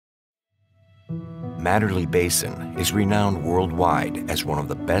Matterley Basin is renowned worldwide as one of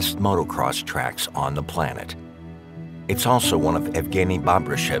the best motocross tracks on the planet. It's also one of Evgeny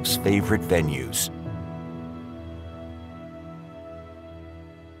Bobryshev's favorite venues.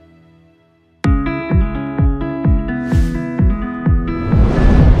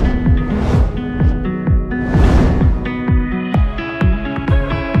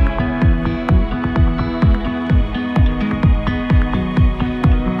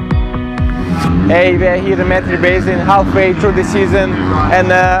 Hey, we're here in Matterley Basin, halfway through the season, and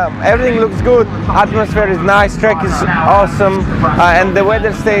everything looks good. Atmosphere is nice, track is awesome, and the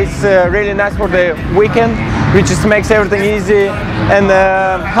weather stays really nice for the weekend, which just makes everything easy and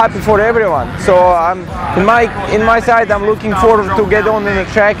happy for everyone. So in my side, I'm looking forward to get on the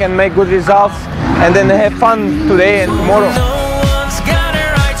track and make good results, and then have fun today and tomorrow.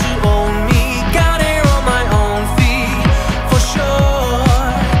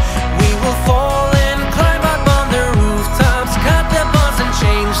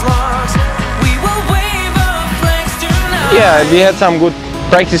 Yeah, we had some good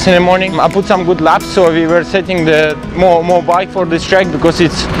practice in the morning. I put some good laps, so we were setting the more bike for this track because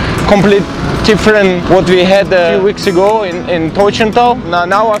it's completely different what we had a few weeks ago in Teuchenthal.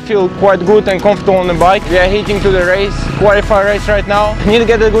 Now I feel quite good and comfortable on the bike. We are heading to the race, qualifier race right now. Need to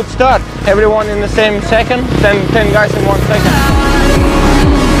get a good start. Everyone in the same second, 10 guys in 1 second.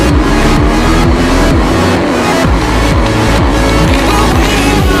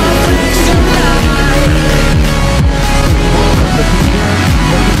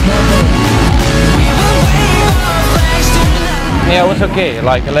 Yeah, it was okay.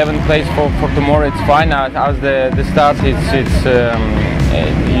 Like 11th place for tomorrow, it's fine. As the start,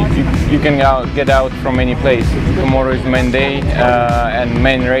 you can get out from any place. Tomorrow is main day and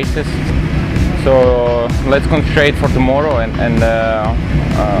main races. So let's concentrate for tomorrow and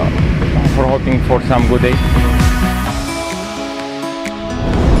for hoping for some good days.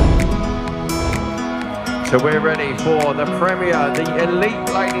 So we're ready for the premiere. The elite,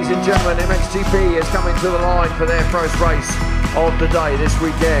 ladies and gentlemen, MXGP is coming to the line for their first race of the day this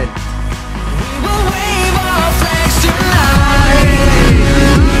weekend. We will wave our flags tonight.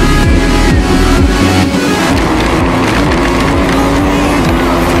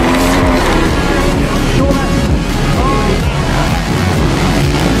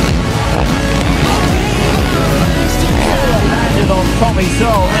 Landed on Tommy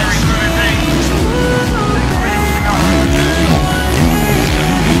Soul.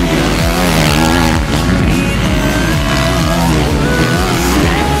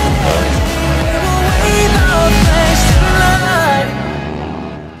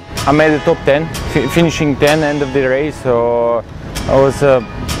 I made the top 10, finishing 10 end of the race, so it was a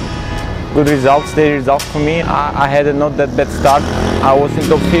good result, steady result for me. I had a not that bad start. I was in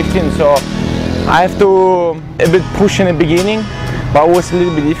top 15, so I have to a bit push in the beginning, but it was a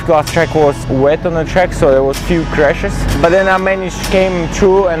little bit difficult. The track was wet on the track, so there was few crashes. But then I came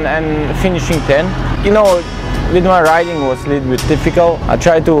through and finishing 10. You know, with my riding was a little bit difficult. I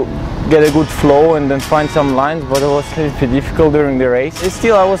tried to get a good flow and then find some lines, but it was a little bit difficult during the race.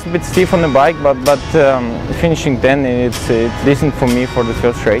 Still, I was a bit stiff on the bike, but finishing 10, it's decent for me for the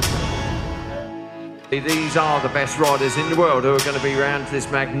first race. These are the best riders in the world who are going to be around this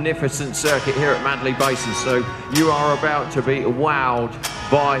magnificent circuit here at Matterley Basin, so you are about to be wowed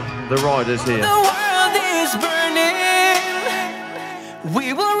by the riders here. The world is burning.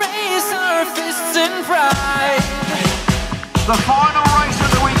 We will raise our fists in pride. The final race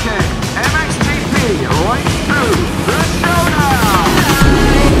of the weekend, MXGP Race 2, the showdown!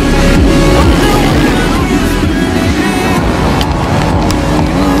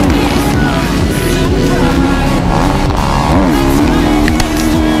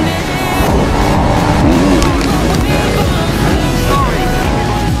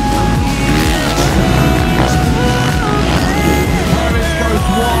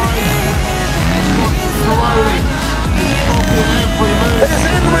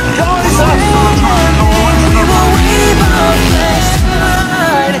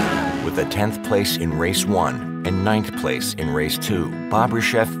 With a 10th place in race 1 and 9th place in race 2,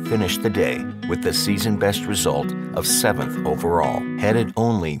 Bobryshev finished the day with the season best result of 7th overall, headed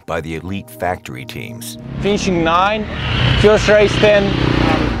only by the elite factory teams. Finishing 9, first race 10,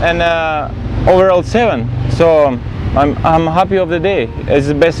 and overall 7. So I'm happy of the day. It's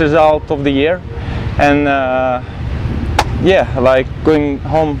the best result of the year, and yeah, like going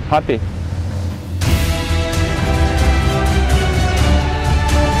home happy.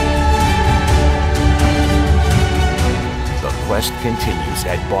 Quest continues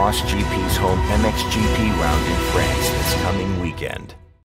at Boss GP's home MXGP round in France this coming weekend.